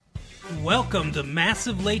Welcome to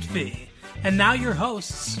Massive Late Fee. And now your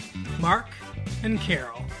hosts, Mark and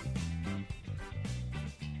Carol.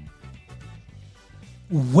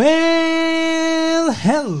 Well,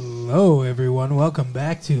 hello everyone. Welcome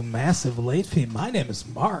back to Massive Late Fee. My name is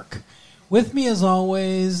Mark. With me as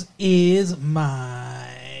always is my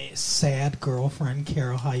sad girlfriend,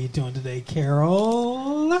 Carol. How you doing today,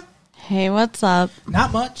 Carol? Hey, what's up?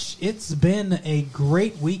 Not much. It's been a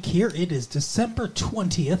great week here. It is December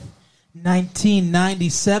 20th,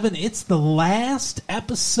 1997. It's the last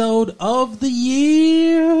episode of the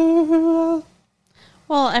year. Well,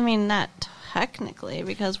 I mean, not technically,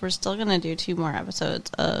 because we're still going to do 2 more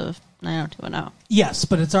episodes of 90210. Yes,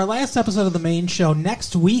 but it's our last episode of the main show.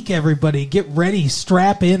 Next week, everybody, get ready,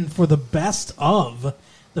 strap in for the best of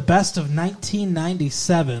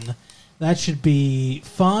 1997. That should be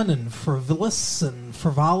fun and frivolous and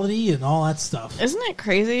frivolity and all that stuff. Isn't it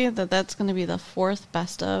crazy that that's going to be the 4th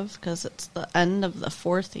best of, because it's the end of the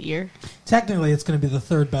 4th year? Technically, it's going to be the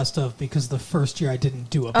 3rd best of, because the first year I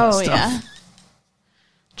didn't do a best of. Oh, yeah.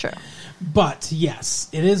 True. But, yes,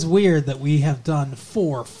 it is weird that we have done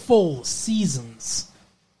 4 full seasons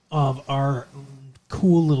of our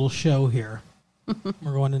cool little show here.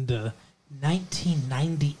 We're going into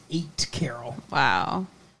 1998, Carol. Wow.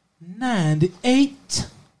 98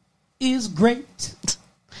 is great.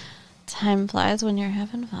 Time flies when you're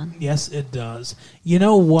having fun. Yes, it does. You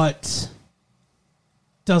know what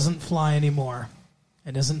doesn't fly anymore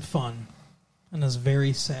and isn't fun and is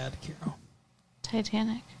very sad, Carol?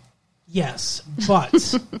 Titanic. Yes,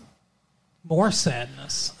 but more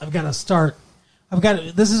sadness.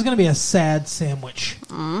 This is going to be a sad sandwich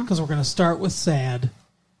because we're going to start with sad.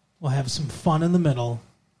 We'll have some fun in the middle,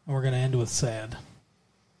 and we're going to end with sad.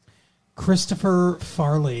 Christopher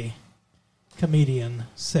Farley, comedian,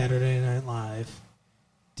 Saturday Night Live,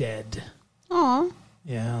 dead. Aw.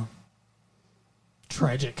 Yeah.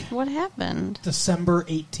 Tragic. What happened? December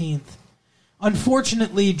 18th.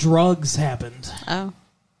 Unfortunately, drugs happened. Oh.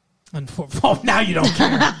 Oh, now you don't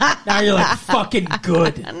care. Now you're like, fucking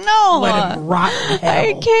good. No. Let him rot in hell.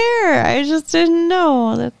 I care. I just didn't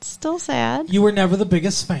know. That's still sad. You were never the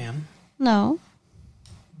biggest fan, No.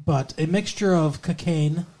 but a mixture of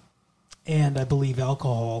cocaine and, I believe,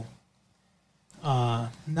 alcohol.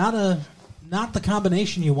 Not the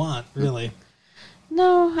combination you want, really.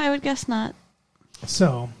 No, I would guess not.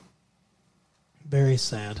 So, very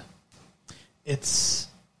sad. It's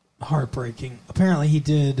heartbreaking. Apparently he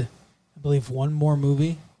did, I believe, 1 more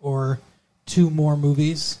movie or 2 more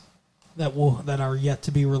movies that are yet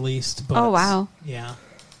to be released. But, Oh, wow. Yeah.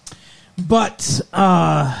 But,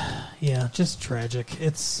 yeah, just tragic.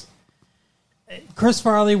 Chris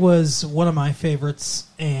Farley was one of my favorites,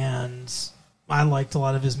 and I liked a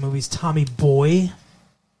lot of his movies. Tommy Boy.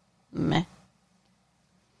 Meh.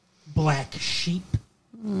 Black Sheep.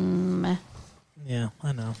 Meh. Yeah,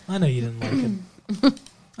 I know. I know you didn't like it.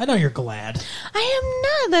 I know you're glad.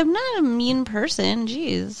 I'm not a mean person.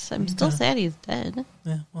 Jeez. I'm still sad he's dead.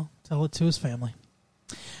 Yeah, well, tell it to his family.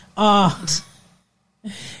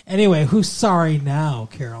 Anyway, who's sorry now,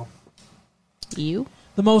 Carol? You?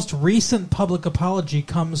 The most recent public apology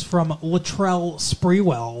comes from Latrell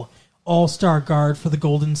Sprewell, all-star guard for the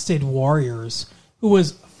Golden State Warriors, who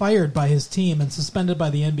was fired by his team and suspended by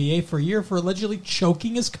the NBA for a year for allegedly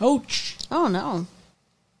choking his coach. Oh, no.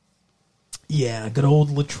 Yeah, good old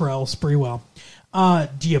Latrell Sprewell.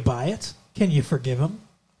 Do you buy it? Can you forgive him?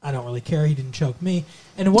 I don't really care. He didn't choke me.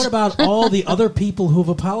 And what about all the other people who have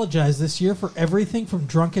apologized this year for everything from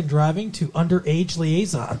drunken driving to underage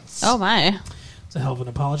liaisons? Oh, my. It's a hell of an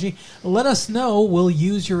apology. Let us know. We'll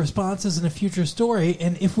use your responses in a future story,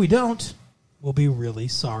 and if we don't, we'll be really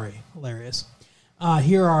sorry. Hilarious.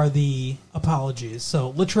 Here are the apologies.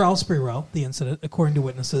 So, Latrell Sprewell, the incident, according to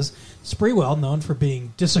witnesses. Sprewell, known for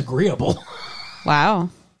being disagreeable. Wow.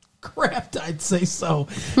 I'd say so.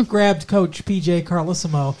 Grabbed coach P.J.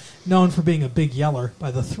 Carlesimo, known for being a big yeller,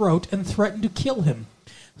 by the throat and threatened to kill him.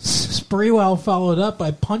 Sprewell followed up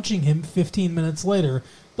by punching him 15 minutes later.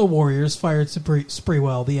 The Warriors fired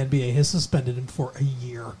Sprewell. The NBA has suspended him for a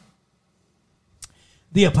year.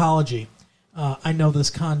 The apology. I know this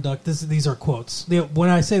conduct. These are quotes. When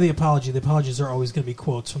I say the apologies are always going to be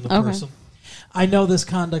quotes from the person. I know this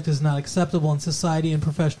conduct is not acceptable in society and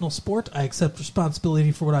professional sport. I accept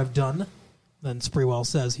responsibility for what I've done. Then Sprewell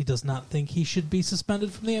says he does not think he should be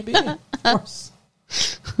suspended from the NBA. Of course.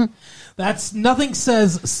 That's nothing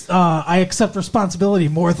says I accept responsibility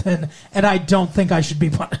more than, and I don't think I should be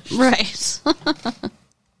punished. Right.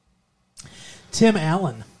 Tim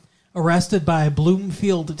Allen, arrested by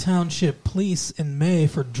Bloomfield Township Police in May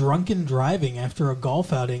for drunken driving after a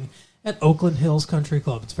golf outing at Oakland Hills Country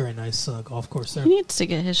Club. It's a very nice golf course there. He needs to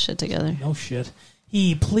get his shit together. No shit.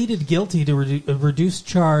 He pleaded guilty to a reduced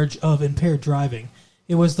charge of impaired driving.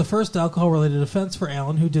 It was the first alcohol-related offense for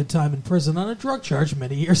Allen, who did time in prison on a drug charge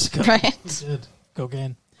many years ago. Right. He did.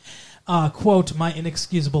 Cocaine. Quote, my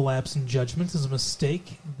inexcusable lapse in judgment is a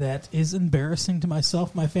mistake that is embarrassing to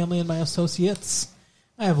myself, my family, and my associates.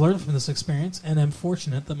 I have learned from this experience, and am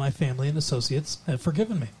fortunate that my family and associates have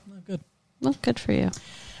forgiven me. Good. Well, good for you.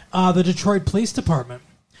 The Detroit Police Department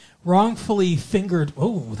wrongfully fingered...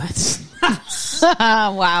 Oh, that's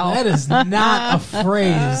Wow. that is not a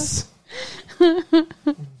phrase.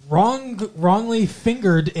 Wrongly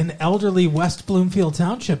fingered an elderly West Bloomfield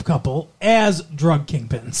Township couple as drug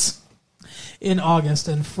kingpins in August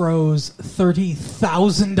and froze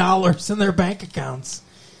 $30,000 in their bank accounts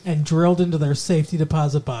and drilled into their safety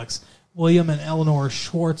deposit box. William and Eleanor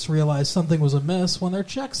Schwartz realized something was amiss when their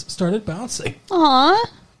checks started bouncing. Aw,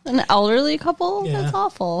 an elderly couple? Yeah. That's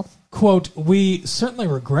awful. Quote, we certainly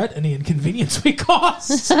regret any inconvenience we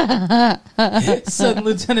caused, said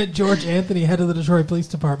Lieutenant George Anthony, head of the Detroit Police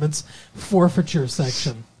Department's forfeiture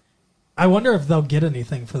section. I wonder if they'll get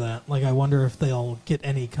anything for that. Like, I wonder if they'll get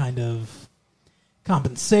any kind of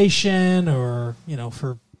compensation or,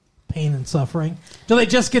 for pain and suffering. Do they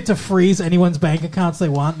just get to freeze anyone's bank accounts they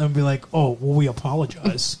want and then be like, oh, well, we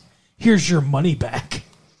apologize. Here's your money back.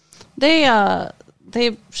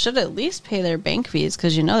 They should at least pay their bank fees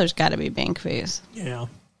because there's got to be bank fees. Yeah.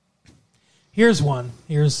 Here's one.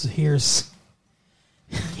 Here's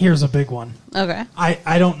a big one. Okay.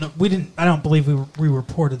 I don't know. I don't believe we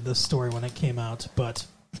reported this story when it came out, but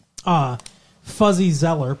Fuzzy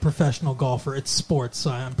Zeller, professional golfer, it's sports,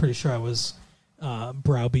 so I'm pretty sure I was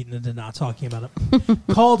browbeaten into not talking about it,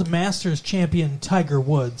 called Masters champion Tiger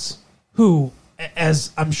Woods, who,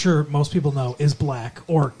 as I'm sure most people know, is black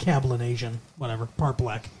or Cablinasian, whatever, part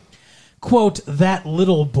black. Quote, that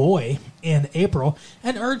little boy in April,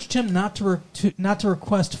 and urged him not to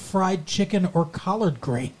request fried chicken or collard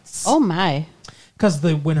greens. Oh, my. Because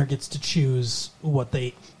the winner gets to choose what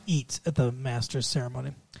they eat at the Masters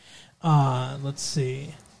ceremony. Let's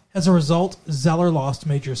see. As a result, Zeller lost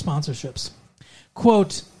major sponsorships.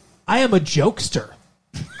 Quote, I am a jokester.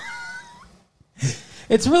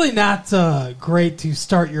 It's really not great to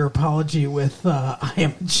start your apology with, I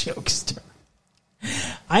am a jokester.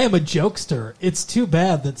 I am a jokester. It's too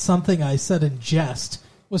bad that something I said in jest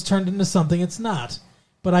was turned into something it's not.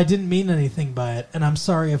 But I didn't mean anything by it, and I'm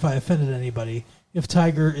sorry if I offended anybody. If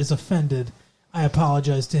Tiger is offended, I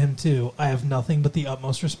apologize to him too. I have nothing but the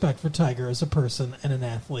utmost respect for Tiger as a person and an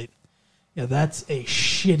athlete. Yeah, that's a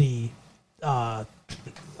shitty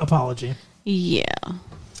apology. Yeah.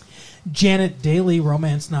 Janet Daly,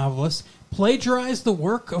 romance novelist, plagiarized the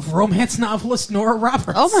work of romance novelist Nora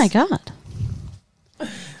Roberts. Oh, my God.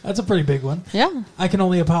 That's a pretty big one. Yeah. I can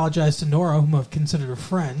only apologize to Nora, whom I've considered a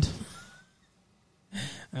friend.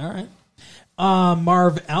 All right.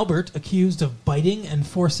 Marv Albert, accused of biting and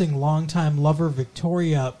forcing longtime lover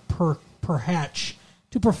Victoria Perhatch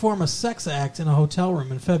to perform a sex act in a hotel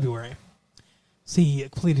room in February. He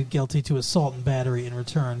pleaded guilty to assault and battery. In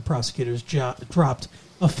return, prosecutors dropped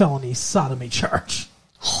a felony sodomy charge.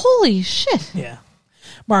 Holy shit. Yeah.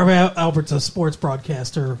 Marv Albert's a sports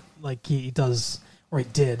broadcaster, like he does, or he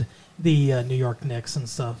did, the New York Knicks and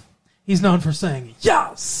stuff. He's known for saying,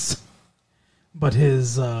 yes! But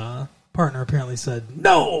his partner apparently said,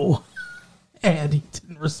 no! And he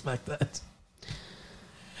didn't respect that.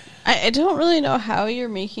 I don't really know how you're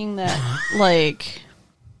making that,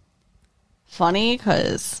 funny,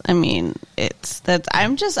 because, I'm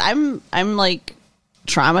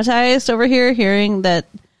traumatized over here hearing that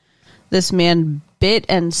this man bit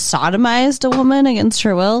and sodomized a woman against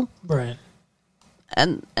her will. Right.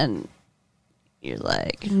 And you're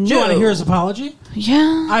like, no. Do you want to hear his apology?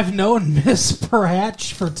 Yeah. I've known Miss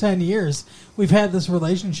Perhatch for 10 years. We've had this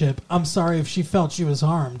relationship. I'm sorry if she felt she was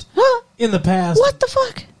harmed. In the past... What the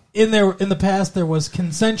fuck? In the past, there was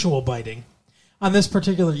consensual biting. On this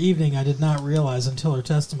particular evening, I did not realize until her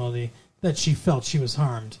testimony that she felt she was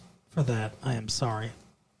harmed. For that, I am sorry.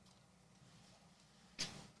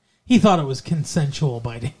 He thought it was consensual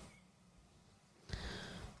biting.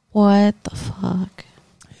 What the fuck?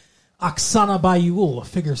 Oksana Bayul, a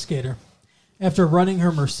figure skater. After running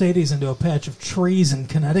her Mercedes into a patch of trees in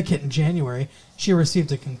Connecticut in January, she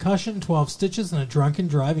received a concussion, 12 stitches, and a drunken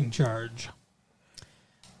driving charge.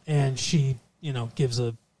 And she, gives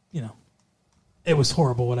a, it was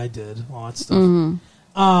horrible what I did, all that stuff.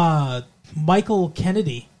 Mm-hmm. Michael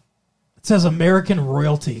Kennedy. It says American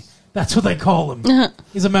royalty. That's what they call him.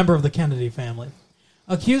 He's a member of the Kennedy family.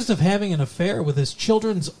 accused of having an affair with his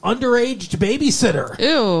children's underage babysitter.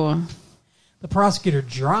 Ew. The prosecutor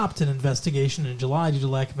dropped an investigation in July due to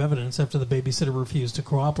lack of evidence after the babysitter refused to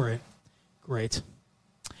cooperate. Great.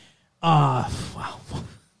 Wow.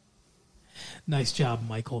 Nice job,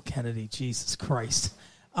 Michael Kennedy. Jesus Christ.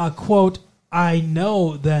 Quote, I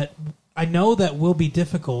know that will be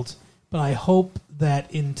difficult, but I hope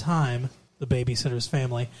that in time, the babysitter's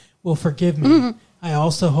family will forgive me. Mm-hmm. I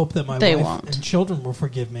also hope that my wife and children will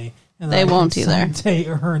forgive me. And they won't either. Someday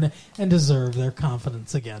earn and deserve their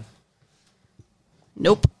confidence again.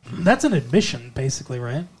 Nope. That's an admission, basically,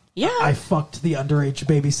 right? Yeah. I fucked the underage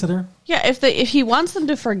babysitter. Yeah, if he wants them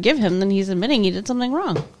to forgive him, then he's admitting he did something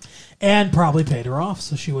wrong. And probably paid her off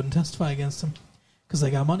so she wouldn't testify against him because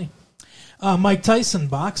they got money. Mike Tyson,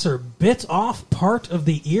 boxer, bit off part of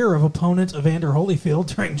the ear of opponent Evander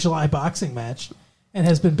Holyfield during July boxing match and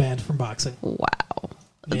has been banned from boxing. Wow.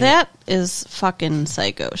 Yeah. That is fucking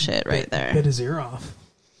psycho shit right there. Bit his ear off.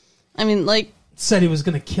 I mean, like... Said he was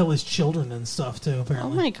going to kill his children and stuff, too,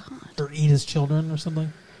 apparently. Oh, my God. Or eat his children or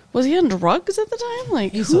something. Was he on drugs at the time?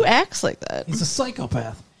 Like, who acts like that? He's a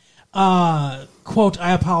psychopath. Quote,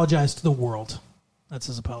 I apologize to the world. That's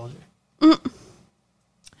his apology. The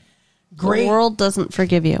world doesn't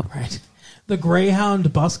forgive you. Right. The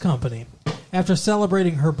Greyhound Bus Company. After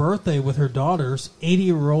celebrating her birthday with her daughters,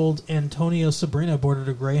 80-year-old Antonio Sabrina boarded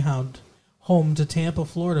a Greyhound home to Tampa,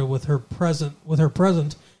 Florida with her present,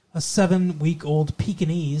 a 7-week-old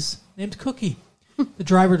Pekingese named Cookie. The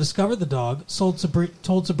driver discovered the dog, told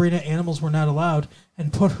Sabrina animals were not allowed,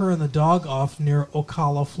 and put her and the dog off near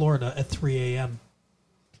Ocala, Florida at 3 a.m.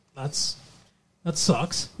 That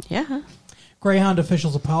sucks. Yeah. Greyhound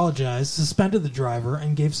officials apologized, suspended the driver,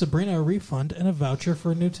 and gave Sabrina a refund and a voucher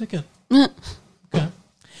for a new ticket. Okay.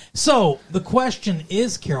 So, the question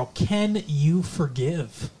is, Carol, can you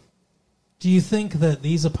forgive? Do you think that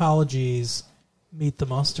these apologies meet the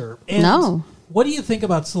muster? And no. What do you think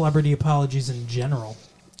about celebrity apologies in general?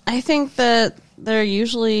 I think that they're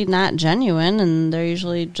usually not genuine, and they're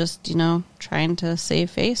usually just, trying to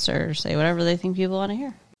save face or say whatever they think people want to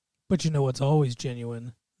hear. But you know what's always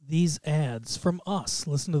genuine? These ads from us.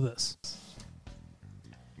 Listen to this.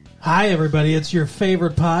 Hi, everybody. It's your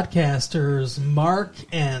favorite podcasters, Mark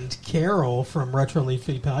and Carol from Retro Late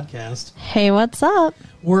Fee Podcast. Hey, what's up?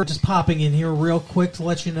 We're just popping in here real quick to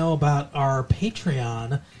let you know about our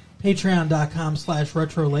Patreon.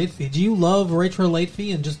 Patreon.com/Retro Late Fee. Do you love Retro Late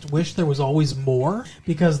Fee and just wish there was always more?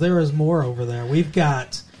 Because there is more over there. We've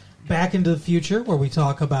got Back into the Future, where we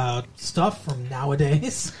talk about stuff from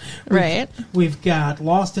nowadays. Right. We've got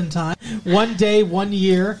Lost in Time, One Day, 1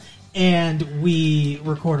 Year, and we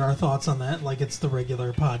record our thoughts on that like it's the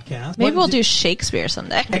regular podcast. Maybe we'll do Shakespeare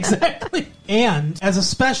someday. Exactly. And as a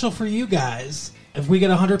special for you guys, if we get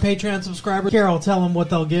 100 Patreon subscribers, Carol, tell them what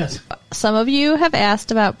they'll get. Some of you have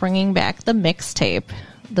asked about bringing back the mixtape.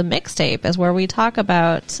 The mixtape is where we talk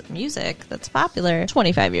about music that's popular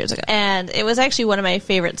 25 years ago. And it was actually one of my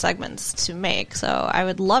favorite segments to make. So I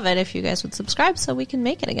would love it if you guys would subscribe so we can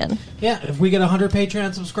make it again. Yeah, if we get 100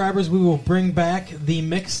 Patreon subscribers, we will bring back the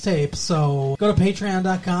mixtape. So go to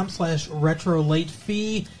patreon.com/Retro Late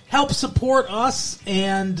Fee. Help support us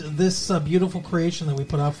and this beautiful creation that we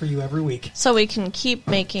put out for you every week. So we can keep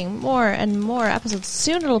making more and more episodes.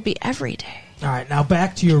 Soon it'll be every day. All right, now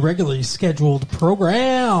back to your regularly scheduled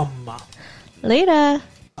program. Later.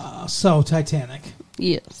 So, Titanic.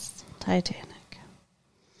 Yes, Titanic.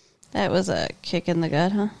 That was a kick in the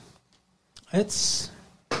gut, huh? It's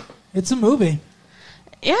a movie.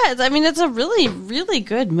 Yeah, it's a really, really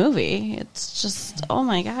good movie. It's just, oh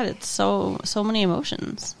my God, it's so many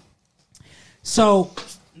emotions. So,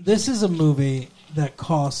 this is a movie that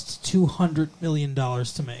costs $200 million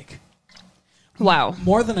to make. Wow.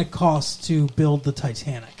 More than it costs to build the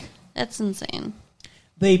Titanic. That's insane.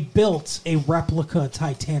 They built a replica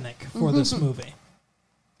Titanic for this movie.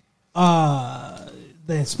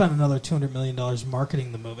 They spent another $200 million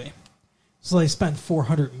marketing the movie. So they spent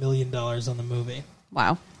 $400 million on the movie.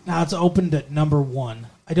 Wow. Now it's opened at number 1.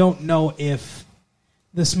 I don't know if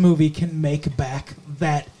this movie can make back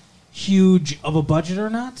that huge of a budget or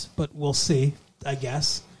not, but we'll see, I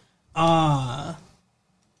guess.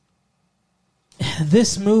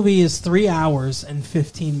 This movie is 3 hours and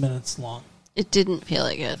 15 minutes long. It didn't feel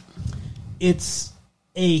like it. It's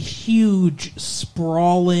a huge,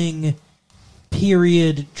 sprawling,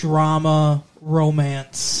 period drama,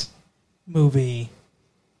 romance movie.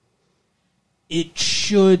 It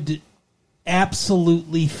should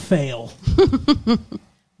absolutely fail.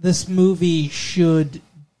 This movie should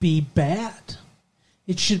be bad.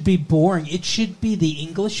 It should be boring. It should be The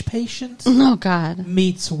English Patient Oh, God.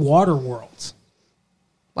 meets Waterworld.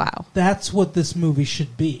 Wow. That's what this movie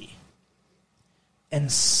should be.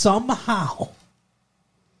 And somehow,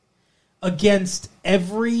 against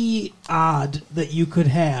every odd that you could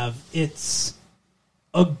have, it's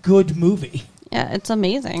a good movie. Yeah, it's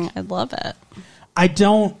amazing. I love it. I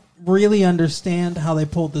don't really understand how they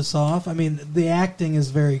pulled this off. I mean, the acting is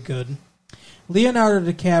very good. Leonardo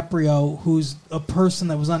DiCaprio, who's a person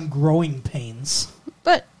that was on Growing Pains.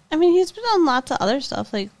 But, I mean, he's been on lots of other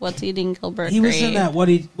stuff, like What's Eating Gilbert He was Grape. in that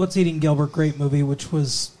What's Eating Gilbert Grape movie, which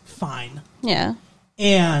was fine. Yeah.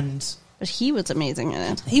 And But he was amazing in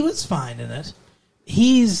it. he was fine in it.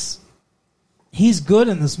 He's good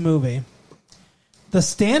in this movie. The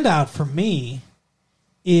standout for me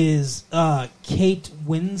is Kate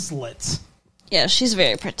Winslet. Yeah, she's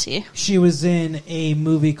very pretty. She was in a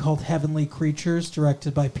movie called Heavenly Creatures,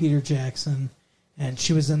 directed by Peter Jackson, and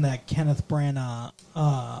she was in that Kenneth Branagh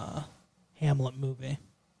Hamlet movie.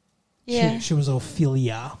 Yeah. She was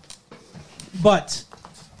Ophelia. But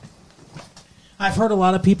I've heard a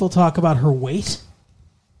lot of people talk about her weight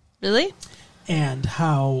Really? and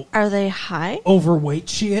how Are they high? overweight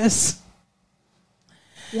she is.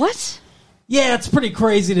 What? Yeah, it's pretty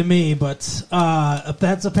crazy to me, but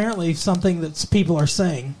that's apparently something that people are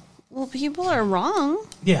saying. Well, people are wrong.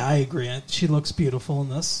 Yeah, I agree. She looks beautiful in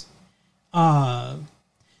this. I'll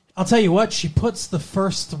tell you what, she puts the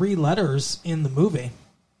first 3 letters in the movie.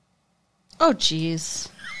 Oh, jeez.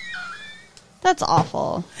 That's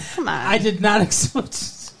awful. Come on. I did not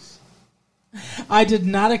expect... I did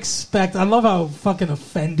not expect... I love how fucking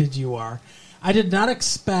offended you are. I did not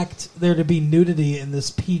expect there to be nudity in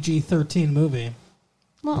this PG-13 movie,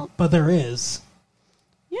 Well, but there is.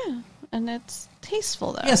 yeah, and it's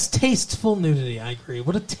tasteful, though. Yes, tasteful nudity, I agree.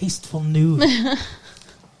 What a tasteful nude.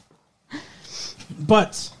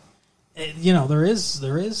 But, there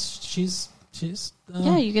is, she's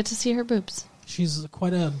Yeah, you get to see her boobs. she's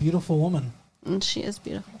quite a beautiful woman. And she is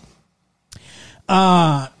beautiful.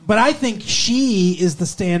 But I think she is the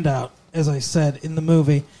standout, as I said, in the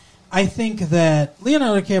movie. I think that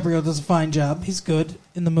Leonardo DiCaprio does a fine job. He's good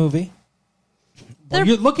in the movie. Well,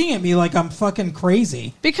 you're looking at me like I'm fucking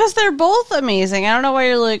crazy. Because they're both amazing. I don't know why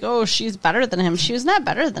you're like, oh, she's better than him. She was not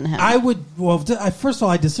better than him. First of all,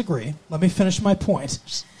 I disagree. Let me finish my point.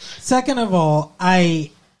 Second of all,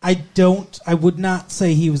 I would not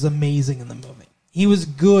say he was amazing in the movie. He was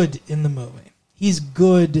good in the movie. He's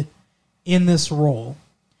good in this role.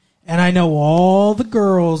 And I know all the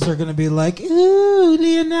girls are going to be like, ooh,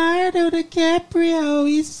 Leonardo DiCaprio,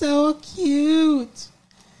 he's so cute.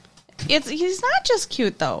 He's not just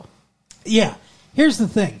cute, though. Yeah. Here's the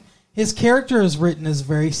thing. His character is written as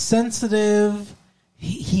very sensitive.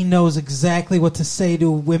 He knows exactly what to say to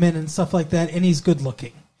women and stuff like that, and he's good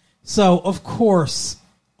looking. So, of course,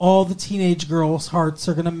 all the teenage girls' hearts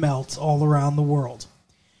are going to melt all around the world.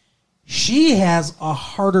 She has a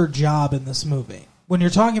harder job in this movie. When you're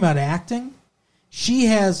talking about acting, she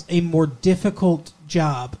has a more difficult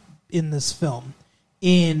job in this film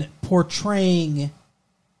in portraying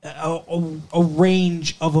a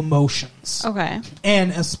range of emotions. Okay.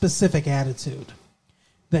 And a specific attitude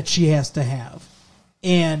that she has to have.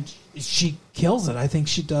 And she kills it. I think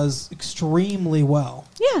she does extremely well.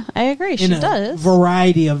 Yeah, I agree. She In a does.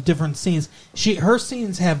 variety of different scenes. Her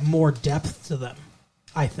scenes have more depth to them,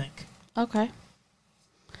 I think. Okay.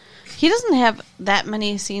 He doesn't have that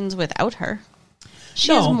many scenes without her. She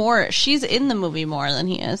No. has more. She's in the movie more than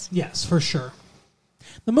he is. Yes, for sure.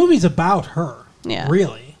 The movie's about her. Yeah.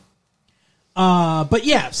 Really. But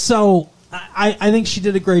yeah, so I think she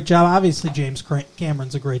did a great job. Obviously, James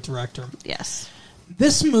Cameron's a great director. Yes.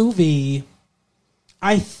 This movie,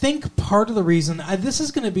 I think part of the reason... this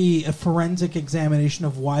is going to be a forensic examination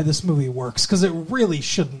of why this movie works, because it really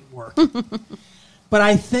shouldn't work. But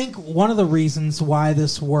I think one of the reasons why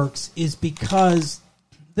this works is because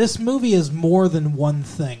this movie is more than one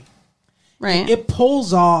thing. Right. It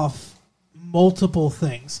pulls off multiple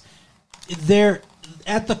things.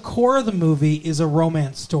 At the core of the movie is a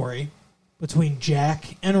romance story between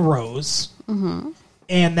Jack and Rose. Mm-hmm.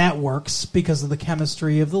 And that works because of the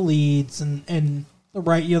chemistry of the leads and the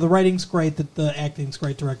writing's great, the acting's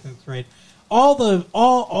great, directing's great. All the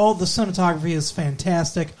cinematography is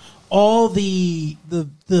fantastic. All the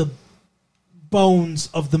bones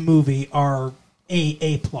of the movie are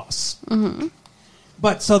A+. Mm-hmm.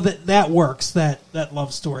 But so that works, that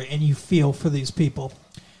love story, and you feel for these people.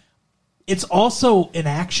 It's also an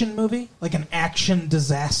action movie, like an action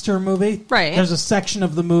disaster movie. Right. There's a section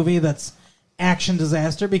of the movie that's action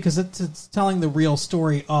disaster because it's telling the real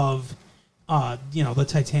story of, the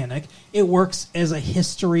Titanic. It works as a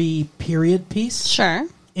history period piece. Sure.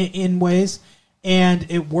 In ways, and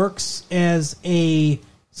it works as a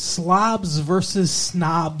slobs versus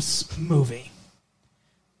snobs movie,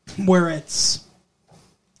 where it's,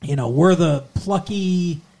 we're the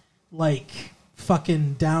plucky, like,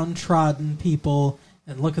 fucking downtrodden people,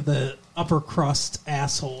 and look at the upper crust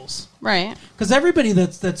assholes. Right. Because everybody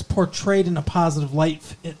that's portrayed in a positive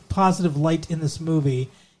light in this movie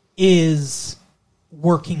is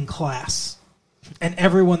working class, and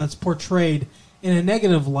everyone that's portrayed in a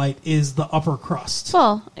negative light is the upper crust.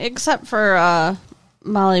 Well, except for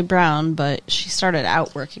Molly Brown, but she started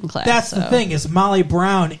out working class. That's the thing, is Molly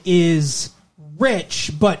Brown is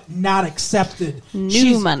rich but not accepted.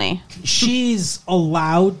 New money. She's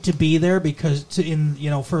allowed to be there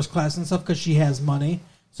in first class and stuff because she has money,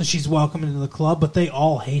 so she's welcome into the club. But they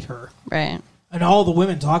all hate her, Right. and all the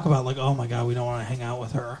women talk about, like, oh my god, we don't want to hang out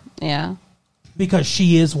with her Yeah. because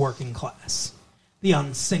she is working class. The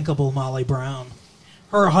unsinkable Molly Brown.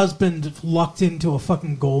 Her husband lucked into a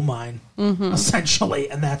fucking gold mine, essentially,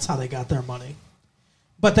 and that's how they got their money.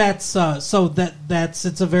 But it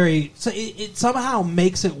somehow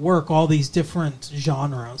makes it work, all these different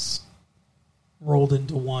genres rolled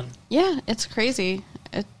into one. Yeah, it's crazy.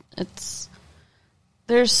 It's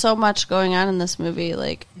there's so much going on in this movie,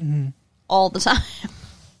 like all the time.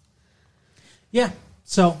 Yeah.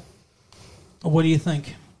 So, what do you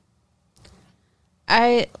think?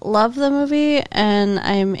 I love the movie, and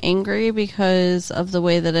I'm angry because of the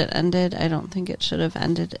way that it ended. I don't think it should have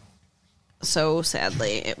ended so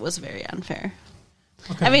sadly. It was very unfair.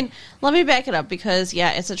 Okay. I mean, let me back it up because,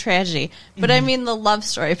 yeah, it's a tragedy. But I mean the love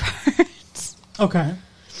story part. Okay.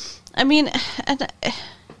 I mean,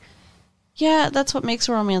 yeah, that's what makes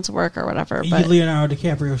a romance work or whatever. But Leonardo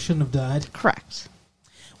DiCaprio shouldn't have died. correct.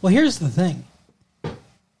 Well, here's the thing.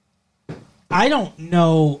 I don't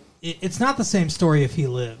know. It's not the same story if he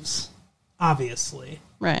lives, obviously.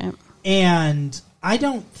 Right. And I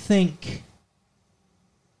don't think...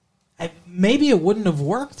 maybe it wouldn't have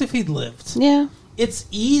worked if he'd lived. Yeah. It's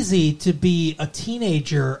easy to be a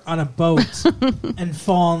teenager on a boat and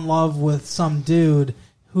fall in love with some dude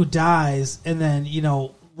who dies and then,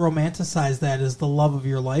 romanticize that as the love of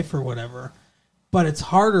your life or whatever. But it's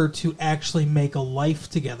harder to actually make a life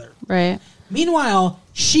together. Right. Meanwhile,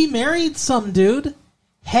 she married some dude,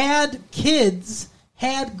 had kids,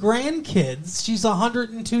 had grandkids. She's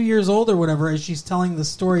 102 years old or whatever as she's telling the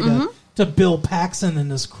story to Bill Paxton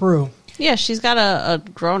and his crew. Yeah, she's got a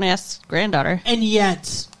grown-ass granddaughter. And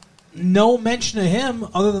yet, no mention of him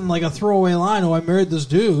other than like a throwaway line, oh, I married this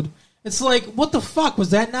dude. It's like, what the fuck? Was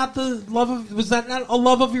that not a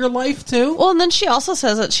love of your life too? Well, and then she also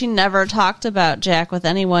says that she never talked about Jack with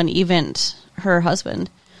anyone, even her husband.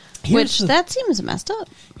 That seems messed up.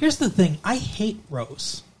 Here's the thing. I hate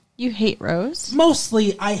Rose. You hate Rose?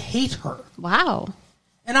 Mostly, I hate her. Wow.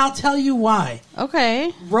 And I'll tell you why.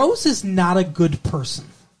 Okay. Rose is not a good person.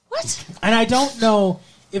 What? And I don't know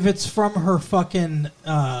if it's from her fucking,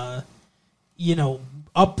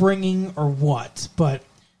 upbringing or what, but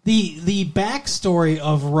the backstory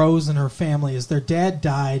of Rose and her family is their dad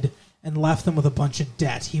died and left them with a bunch of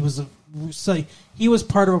debt. He was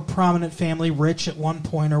part of a prominent family, rich at one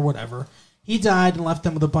point or whatever. He died and left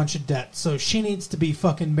them with a bunch of debt. So she needs to be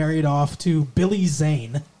fucking married off to Billy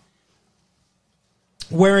Zane,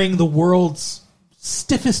 wearing the world's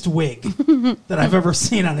stiffest wig that I've ever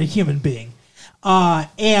seen on a human being.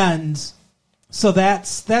 And so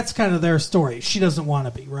that's kind of their story. She doesn't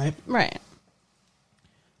want to be, right? Right.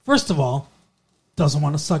 First of all, doesn't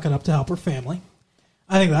want to suck it up to help her family.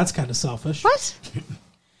 I think that's kind of selfish. What?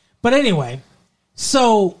 But anyway,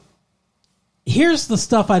 so here's the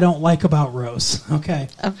stuff I don't like about Rose, okay?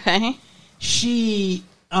 Okay. She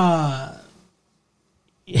has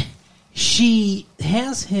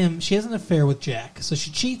an affair with Jack, so she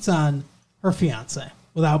cheats on her fiance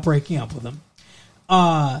without breaking up with him.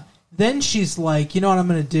 Then she's like, you know what I'm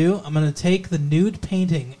going to do? I'm going to take the nude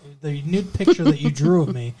picture that you drew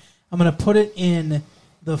of me, I'm going to put it in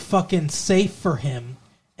the fucking safe for him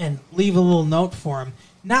and leave a little note for him.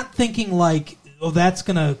 Not thinking like, oh, that's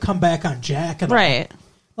going to come back on Jack. Right.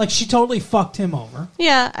 Like, she totally fucked him over.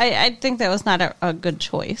 Yeah, I think that was not a good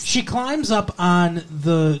choice. She climbs up on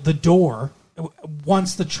the door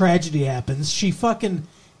once the tragedy happens.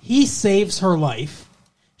 He saves her life.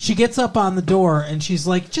 She gets up on the door and she's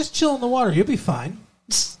like, just chill in the water. You'll be fine.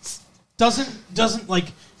 Doesn't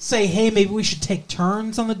like say, hey, maybe we should take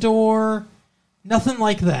turns on the door. Nothing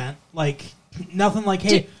like that. Nothing like,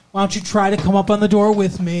 hey, why don't you try to come up on the door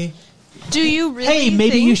with me? Do you really Hey,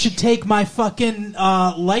 maybe think... you should take my fucking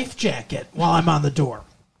life jacket while I'm on the door.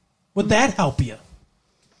 Would that help you?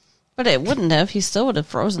 But it wouldn't have. He still would have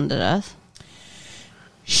frozen to death.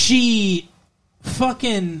 She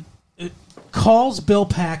fucking... calls Bill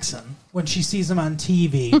Paxton when she sees him on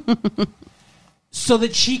TV so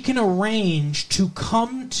that she can arrange to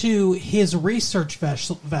come to his research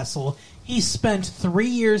vessel. He spent 3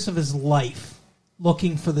 years of his life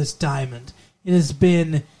looking for this diamond. It has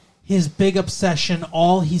been his big obsession,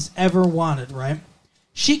 all he's ever wanted, right?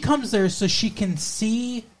 She comes there so she can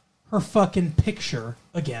see her fucking picture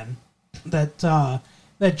again that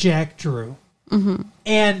Jack drew. Mm-hmm.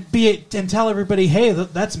 And tell everybody, hey,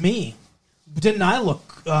 that's me. Didn't I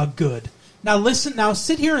look good? Now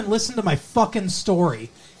sit here and listen to my fucking story.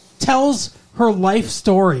 Tells her life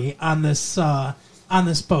story on this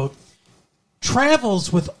boat.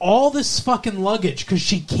 Travels with all this fucking luggage because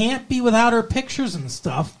she can't be without her pictures and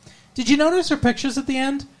stuff. Did you notice her pictures at the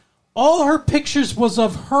end? All her pictures was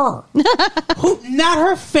of her. Not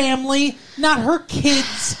her family, not her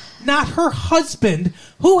kids, not her husband,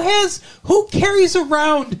 who carries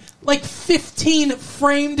around like 15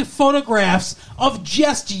 framed photographs of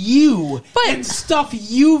just you and stuff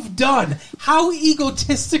you've done. How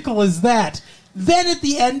egotistical is that? Then at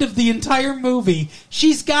the end of the entire movie,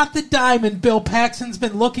 she's got the diamond Bill Paxton's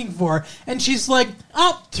been looking for, and she's like,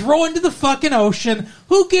 oh, throw into the fucking ocean.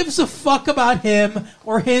 Who gives a fuck about him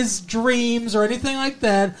or his dreams or anything like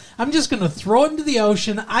that? I'm just going to throw it into the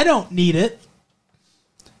ocean. I don't need it.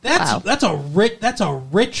 That's a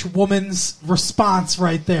rich woman's response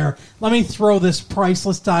right there. Let me throw this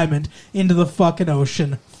priceless diamond into the fucking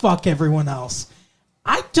ocean. Fuck everyone else.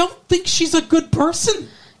 I don't think she's a good person.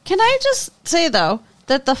 Can I just say, though,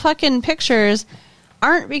 that the fucking pictures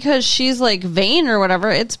aren't because she's, like, vain or whatever.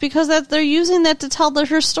 It's because that they're using that to tell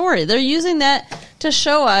her story. They're using that to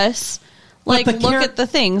show us, like, look at the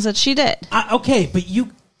things that she did. Okay, but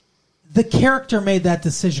the character made that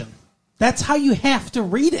decision. That's how you have to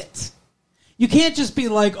read it. You can't just be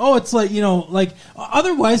like, oh, it's like,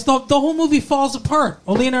 otherwise the whole movie falls apart.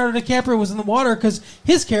 Well, Leonardo DiCaprio was in the water because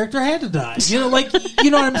his character had to die. You know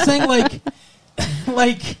what I'm saying?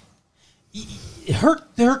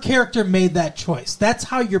 Her character made that choice. That's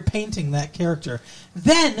how you're painting that character.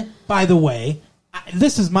 Then, by the way,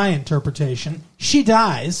 this is my interpretation. She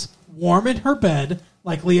dies warm in her bed,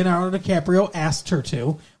 like Leonardo DiCaprio asked her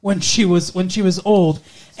to when she was old,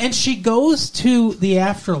 and she goes to the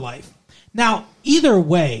afterlife. Now, either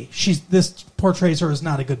way, this portrays her as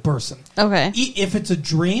not a good person. Okay, if it's a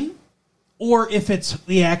dream or if it's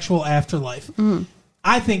the actual afterlife,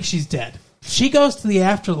 I think she's dead. She goes to the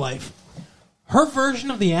afterlife. Her version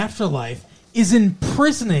of the afterlife is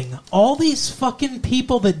imprisoning all these fucking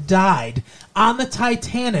people that died on the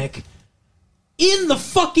Titanic in the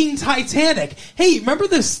fucking Titanic. Hey, remember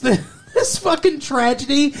this fucking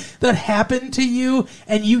tragedy that happened to you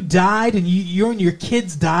and you died and you and your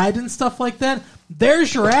kids died and stuff like that?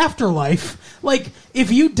 There's your afterlife. Like,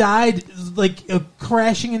 if you died,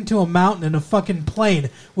 crashing into a mountain in a fucking plane,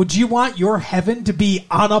 would you want your heaven to be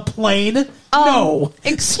on a plane? No.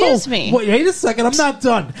 Excuse me. Wait a second. I'm not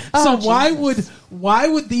done. So why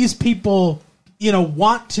would these people,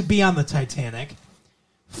 want to be on the Titanic?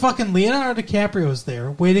 Fucking Leonardo DiCaprio is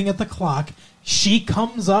there waiting at the clock. She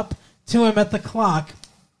comes up to him at the clock.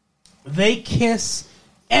 They kiss.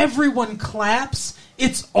 Everyone claps.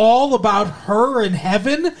 It's all about her in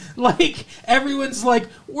heaven. Like, everyone's like,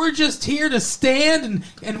 we're just here to stand,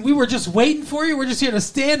 and we were just waiting for you. We're just here to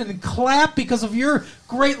stand and clap because of your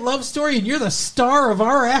great love story, and you're the star of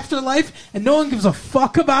our afterlife, and no one gives a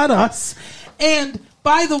fuck about us. And,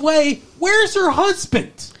 by the way, where's her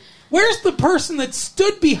husband? Where's the person that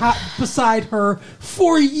stood beside her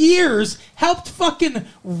for years, helped fucking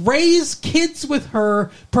raise kids with her,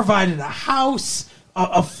 provided a house,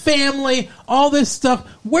 a family, all this stuff?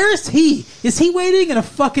 Where's he? Is he waiting in a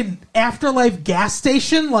fucking afterlife gas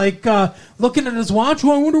station, looking at his watch?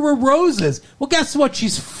 Well, I wonder where Rose is. Well, guess what?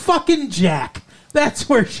 She's fucking Jack. That's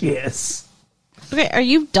where she is. Okay, are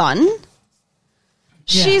you done?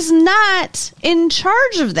 Yeah. She's not in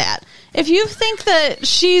charge of that. If you think that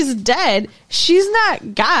she's dead, she's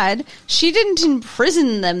not God. She didn't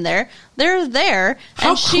imprison them there. They're there.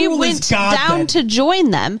 And she went down to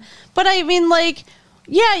join them. But I mean,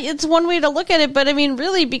 yeah, it's one way to look at it. But I mean,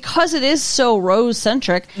 really, because it is so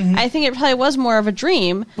Rose-centric, I think it probably was more of a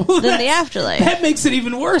dream than the afterlife. That makes it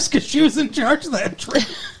even worse because she was in charge of that dream.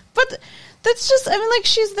 But that's just,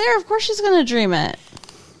 she's there. Of course she's going to dream it.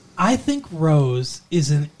 I think Rose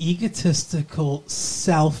is an egotistical,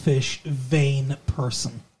 selfish, vain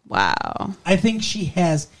person. Wow. I think she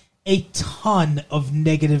has a ton of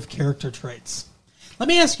negative character traits. Let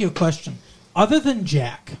me ask you a question. Other than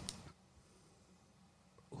Jack,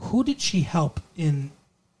 who did she help in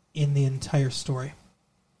the entire story?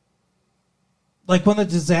 Like when the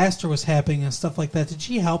disaster was happening and stuff like that, did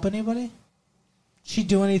she help anybody? she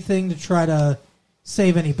do anything to try to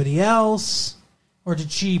save anybody else? Or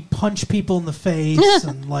did she punch people in the face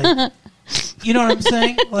and, like... You know what I'm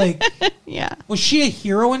saying? Like, Yeah. was she a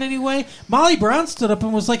hero in any way? Molly Brown stood up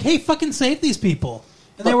and was like, hey, fucking save these people.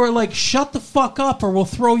 And they were like, shut the fuck up or we'll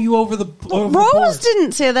throw you over the board. Rose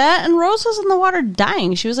didn't say that, and Rose was in the water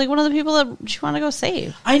dying. She was like one of the people that she wanted to go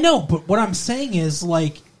save. I know, but what I'm saying is,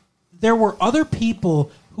 like, there were other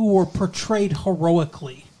people who were portrayed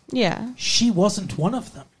heroically. Yeah. She wasn't one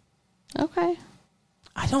of them. Okay.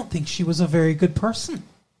 I don't think she was a very good person.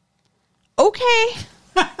 Okay.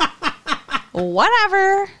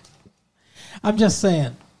 Whatever. I'm just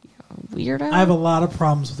saying. Weirdo. I have a lot of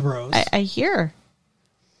problems with Rose. I hear.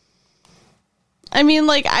 I mean,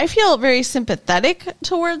 like, I feel very sympathetic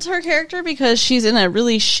towards her character because she's in a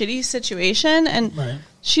really shitty situation and Right.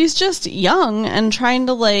 she's just young and trying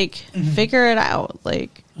to, like, figure it out.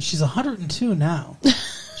 Like, She's 102 now.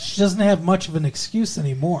 She doesn't have much of an excuse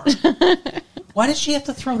anymore. Why did she have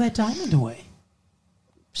to throw that diamond away?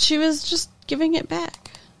 she was just giving it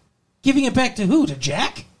back. Giving it back to who? To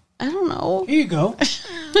Jack? I don't know. Here you go.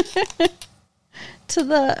 To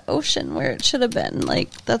the ocean where it should have been. Like,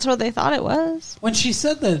 that's what they thought it was. When she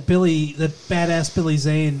said that badass Billy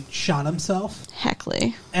Zane shot himself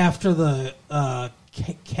Heckley. after the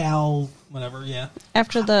Cal, whatever, yeah.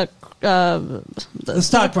 After the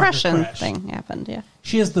stock market depression crash. thing happened, yeah.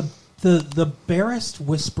 She has the barest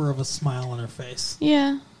whisper of a smile on her face.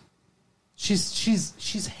 Yeah.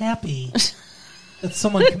 She's happy that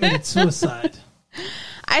someone committed suicide.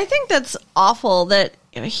 I think that's awful that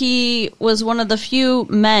he was one of the few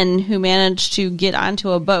men who managed to get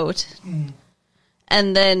onto a boat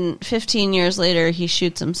and then 15 years later he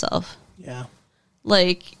shoots himself. Yeah.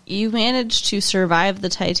 Like, you managed to survive the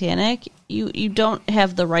Titanic. You don't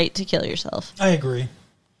have the right to kill yourself. I agree.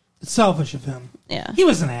 It's selfish of him. Yeah. He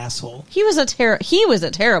was an asshole. He was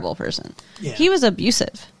a terrible person. Yeah. He was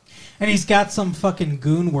abusive. And he's got some fucking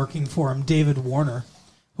goon working for him, David Warner,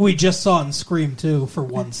 who we just saw in Scream 2 for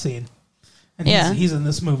one scene. And he's in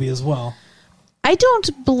this movie as well. I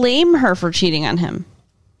don't blame her for cheating on him.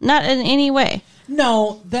 Not in any way.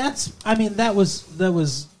 No, that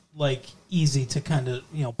was like easy to kind of,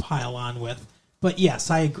 pile on with. But yes,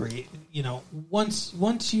 I agree.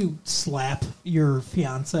 Once you slap your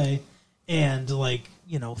fiance and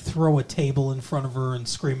throw a table in front of her and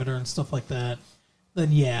scream at her and stuff like that,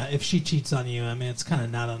 then yeah, if she cheats on you, it's kind of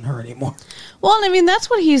not on her anymore. Well, and I mean, that's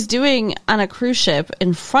what he's doing on a cruise ship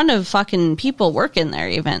in front of fucking people working there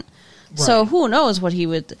even. Right. So who knows what he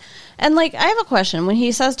would... And, I have a question. When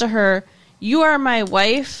he says to her, you are my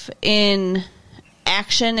wife in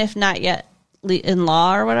action, if not yet in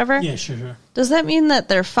law or whatever. Yeah, sure. Does that mean that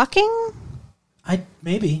they're fucking?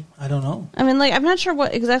 Maybe. I don't know. I mean, I'm not sure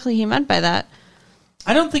what exactly he meant by that.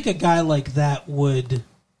 I don't think a guy like that would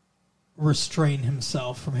restrain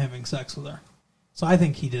himself from having sex with her. So I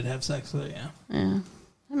think he did have sex with her, yeah. Yeah.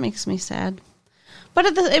 That makes me sad. But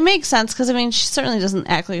it makes sense because, she certainly doesn't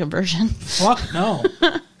act like a virgin. Fuck no.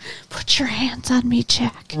 Put your hands on me,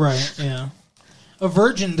 Jack. Right, yeah. A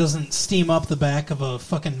virgin doesn't steam up the back of a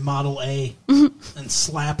fucking Model A and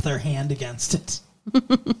slap their hand against it.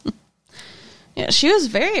 Yeah, she was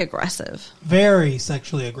very aggressive. Very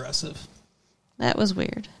sexually aggressive. That was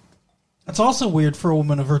weird. That's also weird for a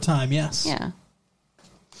woman of her time, yes. Yeah.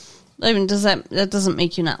 I mean, that doesn't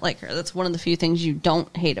make you not like her. That's one of the few things you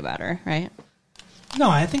don't hate about her, right? No,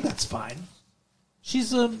 I think that's fine.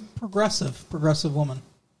 She's a progressive woman.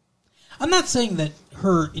 I'm not saying that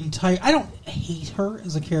I don't hate her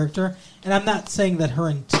as a character, and I'm not saying that her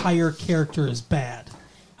entire character is bad.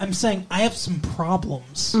 I'm saying I have some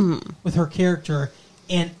problems with her character,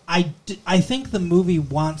 and I think the movie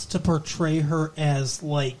wants to portray her as,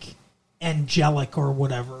 angelic or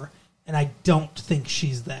whatever, and I don't think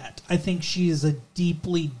she's that. I think she is a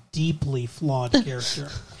deeply, deeply flawed character.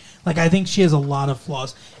 I think she has a lot of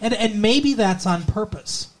flaws. And maybe that's on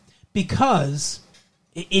purpose, because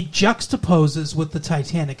it juxtaposes with the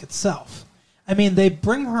Titanic itself. They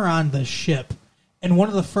bring her on the ship, and one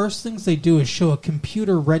of the first things they do is show a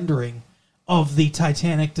computer rendering of the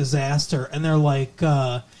Titanic disaster, and they're like,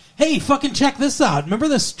 hey, fucking check this out. Remember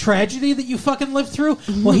this tragedy that you fucking lived through?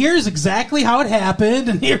 Mm-hmm. Well, here's exactly how it happened,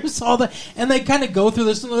 and here's all the... And they kind of go through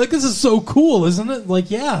this, and they're like, this is so cool, isn't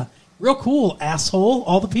it? Yeah, real cool, asshole.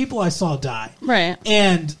 All the people I saw die. Right.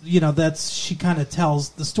 And, she kind of tells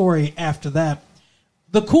the story after that.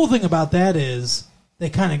 The cool thing about that is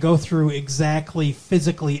they kind of go through exactly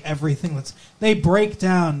physically everything they break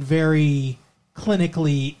down very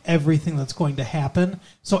clinically everything that's going to happen.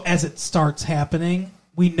 So as it starts happening,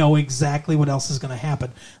 we know exactly what else is going to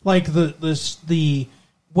happen. The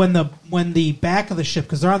when the back of the ship,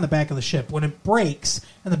 because they're on the back of the ship, when it breaks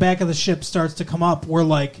and the back of the ship starts to come up, we're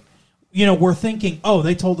like, we're thinking, oh,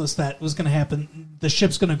 they told us that was going to happen. The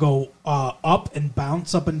ship's going to go up and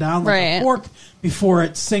bounce up and down like a cork before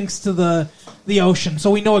it sinks to the ocean.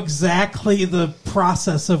 So we know exactly the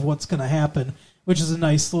process of what's going to happen, which is a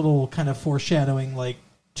nice little kind of foreshadowing like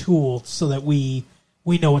tool so that we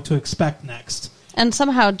know what to expect next. And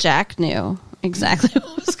somehow Jack knew exactly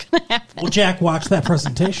what was going to happen. Well, Jack watched that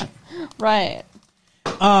presentation. Right.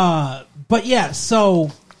 But yeah,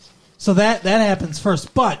 so that happens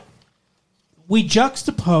first. But we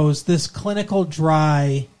juxtapose this clinical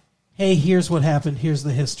dry, hey, here's what happened, here's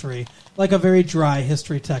the history, like a very dry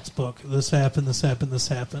history textbook. This happened, this happened, this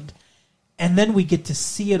happened. And then we get to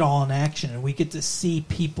see it all in action, and we get to see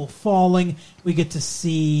people falling. We get to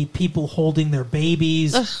see people holding their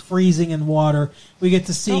babies, freezing in water. We get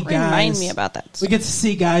to see Don't remind me about that. We get to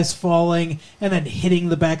see guys falling and then hitting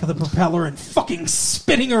the back of the propeller and fucking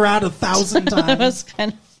spinning around 1,000 times.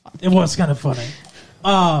 It was kind of funny.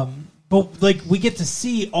 But like we get to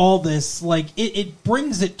see all this, like it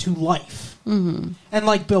brings it to life. Mm-hmm. And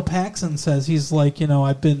like Bill Paxton says, he's like,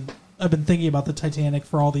 I've been thinking about the Titanic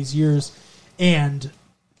for all these years, and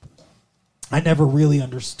I never really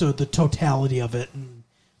understood the totality of it and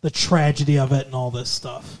the tragedy of it and all this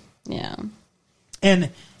stuff. Yeah. And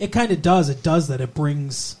it kind of does. It does that. It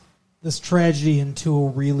brings this tragedy into a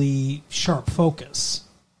really sharp focus.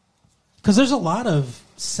 Because there's a lot of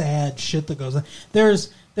sad shit that goes on. There's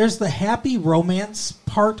the happy romance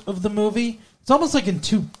part of the movie. It's almost like in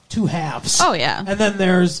two halves. Oh, yeah. And then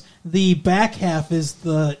there's the back half is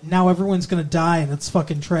the now everyone's going to die and it's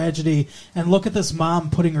fucking tragedy. And look at this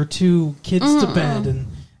mom putting her 2 kids to bed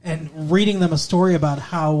and reading them a story about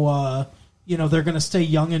how, they're going to stay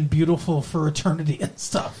young and beautiful for eternity and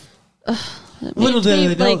stuff. Little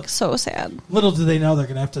do they know, so sad. Little do they know they're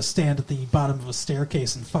going to have to stand at the bottom of a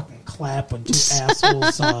staircase and fucking clap when 2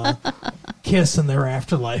 assholes kiss in their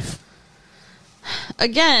afterlife.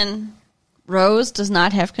 Again, Rose does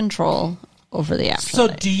not have control over the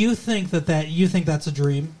afterlife. So, do you think that's a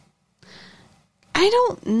dream? I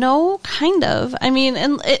don't know. Kind of. I mean,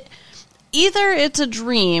 either it's a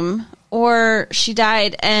dream or she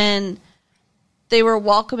died and they were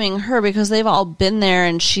welcoming her because they've all been there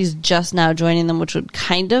and she's just now joining them, which would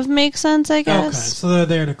kind of make sense, I guess. Okay, so they're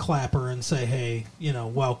there to clap her and say, hey,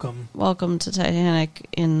 welcome. Welcome to Titanic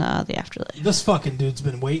in the afterlife. This fucking dude's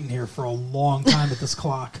been waiting here for a long time at this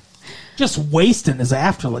clock. Just wasting his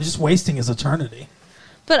afterlife, just wasting his eternity.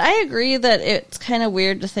 But I agree that it's kind of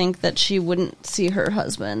weird to think that she wouldn't see her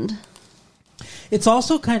husband. It's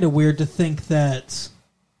also kind of weird to think that,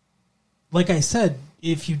 like I said,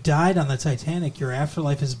 if you died on the Titanic, your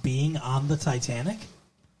afterlife is being on the Titanic?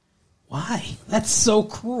 Why? That's so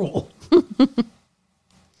cruel.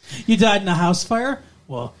 You died in a house fire?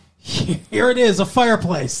 Well, here it is, a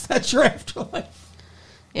fireplace. That's your afterlife.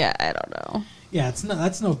 Yeah, I don't know. Yeah,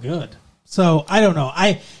 that's no good. So, I don't know.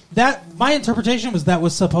 My interpretation was that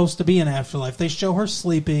was supposed to be an afterlife. They show her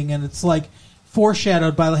sleeping, and it's like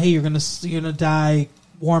foreshadowed by, hey, you're gonna die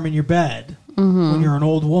warm in your bed when you're an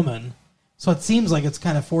old woman. So it seems like it's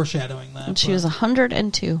kind of foreshadowing that. And she was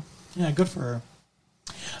 102. Yeah, good for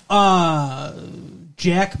her.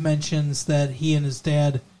 Jack mentions that he and his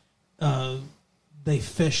dad, they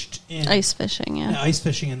fished in... Ice fishing, yeah. Ice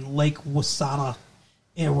fishing in Lake Wasaka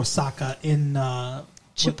in...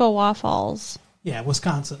 Chippewa Falls. Yeah,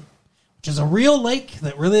 Wisconsin. Which is a real lake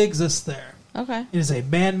that really exists there. Okay. It is a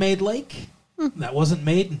man-made lake that wasn't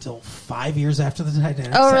made until 5 years after the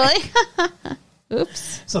Titanic. Oh, really?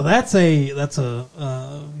 Oops. So that's a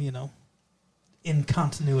in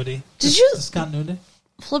continuity. Did you discontinuity?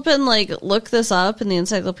 Flip and look this up in the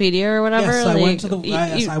encyclopedia or whatever? Yes,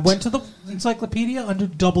 I went to the encyclopedia under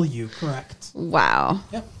W. Correct. Wow.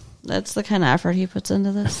 Yep. That's the kind of effort he puts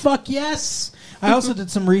into this. Fuck yes. I also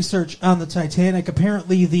did some research on the Titanic.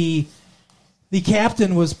 Apparently, the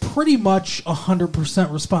captain was pretty much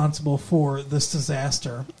 100% responsible for this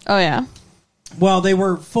disaster. Oh yeah. Well, they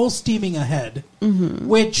were full steaming ahead,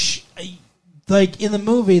 which, like, in the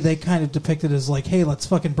movie, they kind of depicted as, like, hey, let's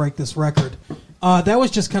fucking break this record. That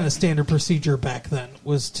was just kind of standard procedure back then,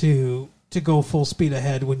 was to go full speed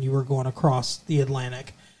ahead when you were going across the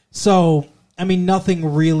Atlantic. So, I mean,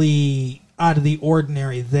 nothing really out of the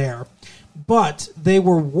ordinary there. But they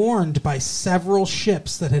were warned by several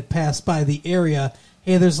ships that had passed by the area,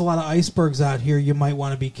 hey, there's a lot of icebergs out here, you might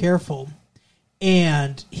want to be careful.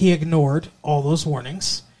 And he ignored all those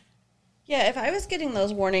warnings. Yeah, if I was getting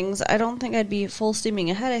those warnings, I don't think I'd be full steaming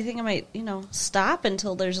ahead. I think I might, stop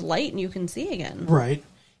until there's light and you can see again. Right.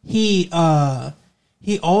 He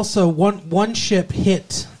he also one ship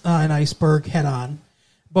hit an iceberg head on,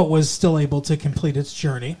 but was still able to complete its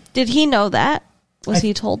journey. Did he know that? Was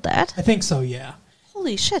he told that? I think so. Yeah.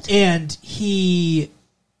 Holy shit! And he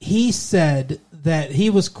said that he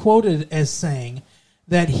was quoted as saying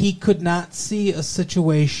that he could not see a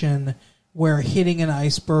situation where hitting an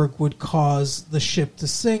iceberg would cause the ship to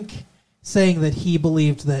sink, saying that he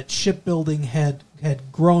believed that shipbuilding had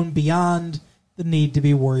grown beyond the need to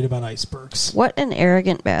be worried about icebergs. What an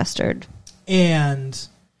arrogant bastard. And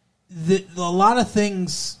a lot of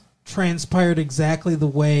things transpired exactly the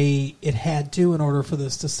way it had to in order for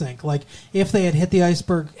this to sink. Like, if they had hit the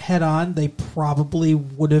iceberg head on, they probably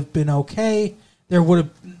would have been okay.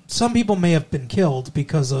 Some people may have been killed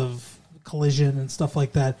because of collision and stuff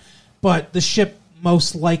like that, but the ship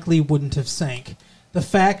most likely wouldn't have sank. The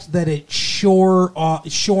fact that it shorn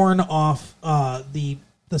off the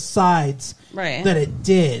sides Right. that it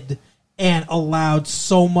did and allowed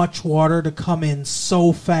so much water to come in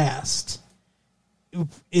so fast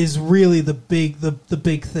is really the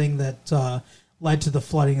big thing that led to the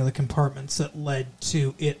flooding of the compartments, that led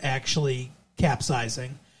to it actually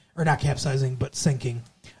capsizing, or not capsizing but sinking.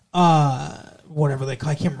 Whatever I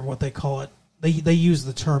can't remember what they call it. They use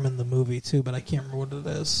the term in the movie too, but I can't remember what it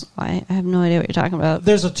is. I have no idea what you're talking about.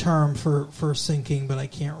 There's a term for sinking, but I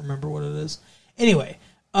can't remember what it is. Anyway,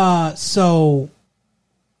 so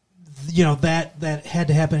that had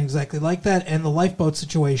to happen exactly like that. And the lifeboat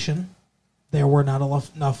situation, there were not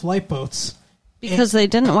enough lifeboats Because they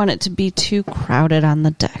didn't want it to be too crowded on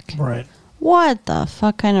the deck. Right. What the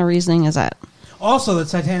fuck kind of reasoning is that? Also, the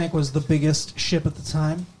Titanic was the biggest ship at the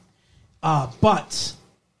time, but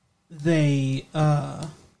they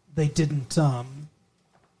didn't.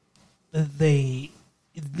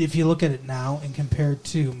 If you look at it now and compared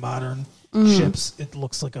to modern ships, it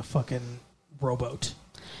looks like a fucking rowboat.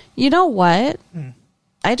 You know what?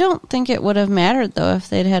 I don't think it would have mattered though if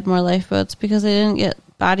they'd had more lifeboats, because they didn't get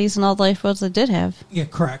bodies in all the lifeboats they did have. Yeah,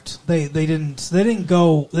 correct. They didn't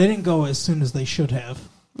go as soon as they should have.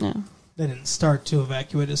 Yeah. They didn't start to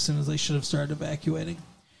evacuate as soon as they should have started evacuating.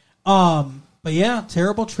 But yeah,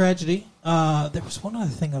 terrible tragedy. There was one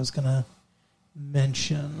other thing I was gonna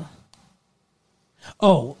mention.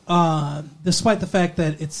 Oh, despite the fact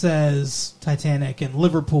that it says Titanic and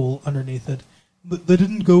Liverpool underneath it, they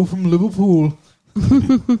didn't go from Liverpool.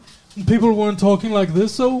 People weren't talking like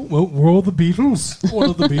this, so well, we're all the Beatles. One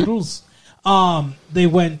of the Beatles. They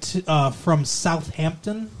went from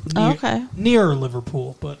Southampton, near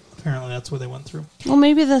Liverpool, but apparently that's where they went through. Well,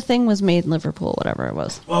 maybe the thing was made in Liverpool, whatever it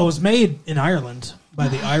was. Well, it was made in Ireland by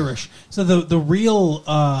the Irish. So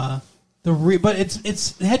but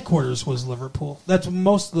its headquarters was Liverpool. That's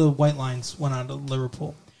most of the White Lines went on to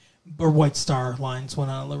Liverpool, or White Star Lines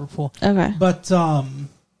went on to Liverpool. Okay, but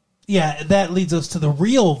yeah, that leads us to the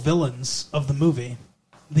real villains of the movie,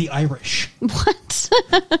 the Irish. What?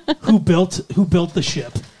 who built the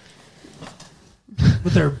ship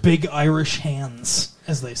with their big Irish hands,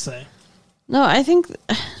 as they say. No, I think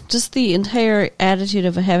just the entire attitude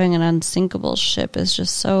of having an unsinkable ship is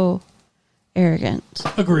just so arrogant.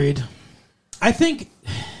 Agreed. Do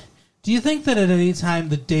you think that at any time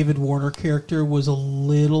the David Warner character was a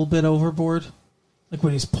little bit overboard? Like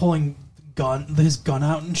when he's pulling his gun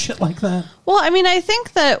out and shit like that? Well, I mean, I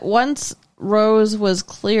think that once Rose was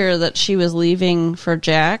clear that she was leaving for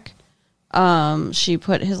Jack, she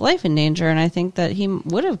put his life in danger, and I think that he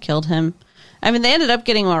would have killed him. I mean, they ended up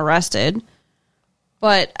getting him arrested,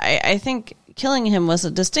 but I think killing him was a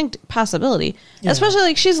distinct possibility. Yeah. Especially,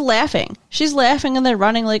 like, she's laughing. She's laughing, and they're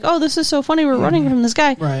running like, oh, this is so funny, we're running from this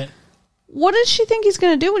guy. Right. What did she think he's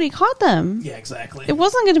going to do when he caught them? Yeah, exactly. It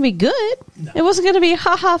wasn't going to be good. No. It wasn't going to be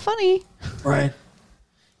ha-ha funny. Right.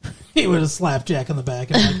 He would have slapped Jack in the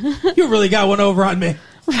back and like, you really got one over on me.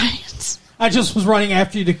 Right. I just was running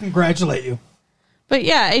after you to congratulate you. But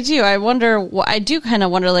yeah, I do. I do kind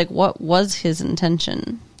of wonder, like, what was his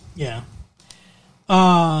intention? Yeah.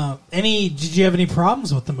 Did you have any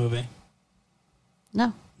problems with the movie?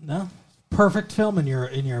 No. No? Perfect film in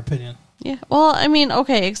your opinion. Yeah. Well, I mean,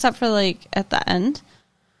 okay, except for, like, at the end,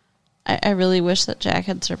 I really wish that Jack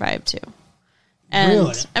had survived too. And,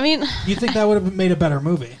 really? I mean, you think that would have made a better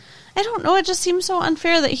movie? I don't know. It just seems so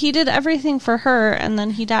unfair that he did everything for her and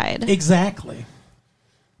then he died. Exactly.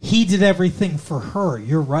 He did everything for her.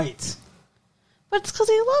 You're right. But it's because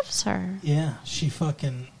he loves her. Yeah, keep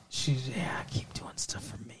doing stuff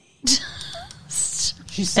for me.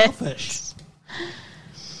 She's selfish.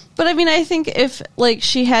 But I mean, I think if, like,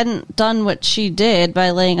 she hadn't done what she did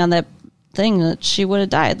by laying on that thing, that she would have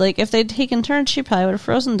died. Like, if they'd taken turns, she probably would have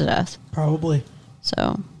frozen to death. Probably.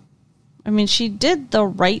 So, I mean, she did the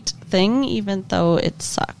right thing, even though it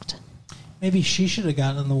sucked. Maybe she should have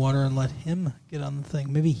gotten in the water and let him get on the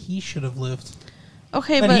thing. Maybe he should have lived.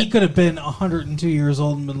 Okay, And but he could have been 102 years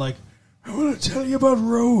old and been like, I want to tell you about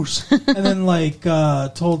Rose. And then, like,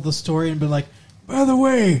 told the story and been like, by the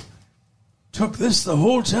way, took this the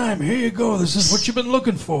whole time. Here you go. This is what you've been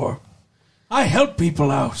looking for. I help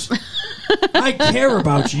people out. I care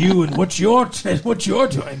about you and what you're doing.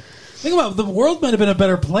 Think about it. The world might have been a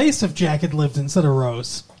better place if Jack had lived instead of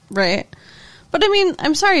Rose. right. But I mean,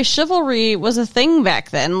 I'm sorry, chivalry was a thing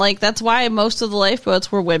back then. Like, that's why most of the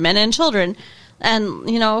lifeboats were women and children. And,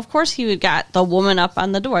 you know, of course he would got the woman up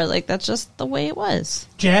on the door. Like, that's just the way it was.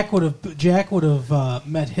 Jack would have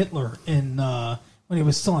met Hitler in when he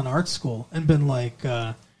was still in art school and been like,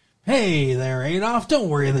 "Hey there, Adolf, don't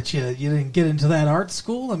worry that you didn't get into that art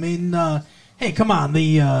school. I mean, hey, come on,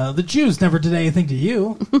 the Jews never did anything to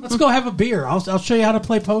you. Let's go have a beer. I'll show you how to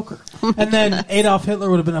play poker." And then Adolf Hitler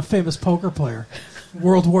would have been a famous poker player.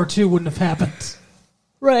 World War II wouldn't have happened.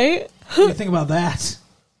 Right? What do you think about that?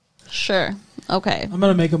 Sure. Okay. I'm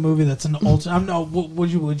gonna make a movie that's an alternate. What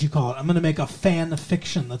would you call it? I'm gonna make a fan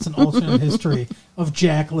fiction that's an alternate history of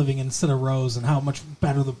Jack living instead of Rose and how much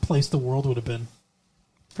better the place the world would have been.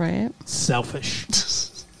 Right. Selfish.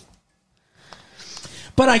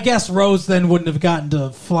 But I guess Rose then wouldn't have gotten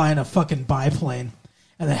to fly in a fucking biplane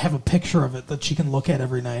and then have a picture of it that she can look at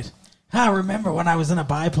every night. Remember when I was in a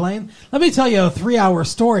biplane? Let me tell you a 3-hour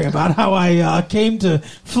story about how I came to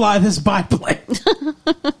fly this biplane.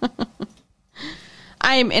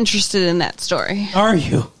 I am interested in that story. Are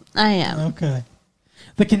you? I am. Okay.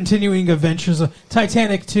 The continuing adventures of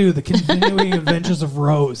Titanic 2, the continuing adventures of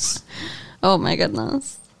Rose. Oh my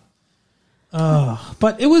goodness.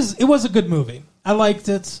 But it was a good movie. I liked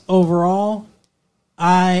it overall.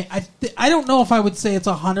 I don't know if I would say it's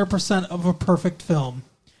 100% of a perfect film,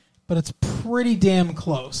 but it's pretty damn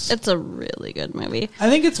close. It's a really good movie. I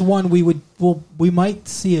think it's one we might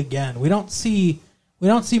see again. We don't see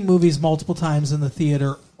movies multiple times in the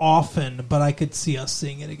theater often, but I could see us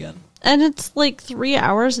seeing it again. And it's like 3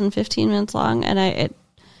 hours and 15 minutes long, and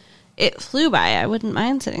it flew by. I wouldn't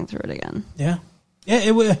mind sitting through it again. Yeah.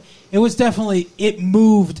 It was definitely, it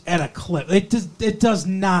moved at a clip. It does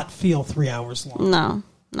not feel 3 hours long. No,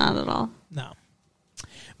 not at all. No.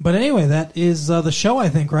 But anyway, that is the show, I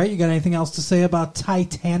think, right? You got anything else to say about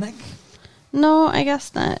Titanic? No, I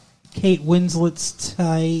guess not. Kate Winslet's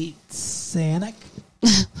Titanic?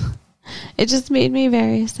 It just made me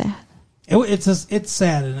very sad. It's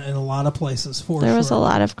sad in a lot of places, for sure. There was a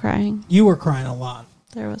lot of crying. You were crying a lot.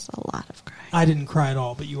 There was a lot of crying. I didn't cry at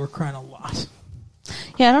all, but you were crying a lot.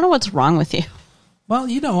 Yeah, I don't know what's wrong with you. Well,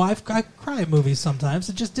 you know, I cry at movies sometimes.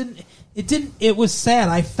 It just didn't. It was sad.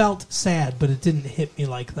 I felt sad, but it didn't hit me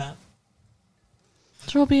like that.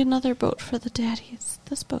 There'll be another boat for the daddies.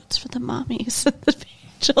 This boat's for the mommies and the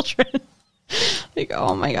children. Like,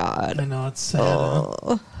 oh my God. I know, it's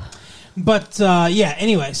sad. But, yeah,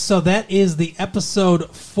 anyway, so that is the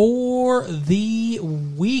episode for the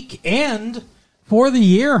week and for the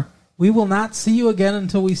year. We will not see you again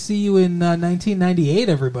until we see you in 1998,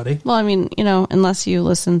 everybody. Well, I mean, you know, unless you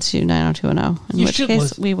listen to 90210, in which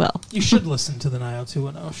case we will. You should listen to the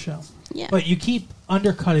 90210 show. Yeah. But you keep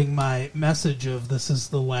undercutting my message of this is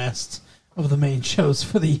the last of the main shows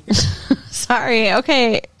for the year. Sorry.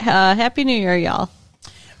 Okay. Happy New Year, y'all.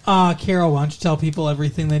 Carol, why don't you tell people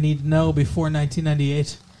everything they need to know before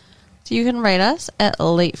 1998? So you can write us at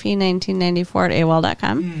latefee1994 at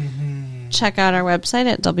AOL.com. Mm-hmm. Check out our website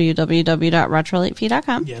at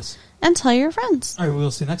www.retrolatefee.com. Yes. And tell your friends. All right, we'll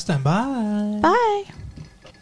see you next time. Bye. Bye.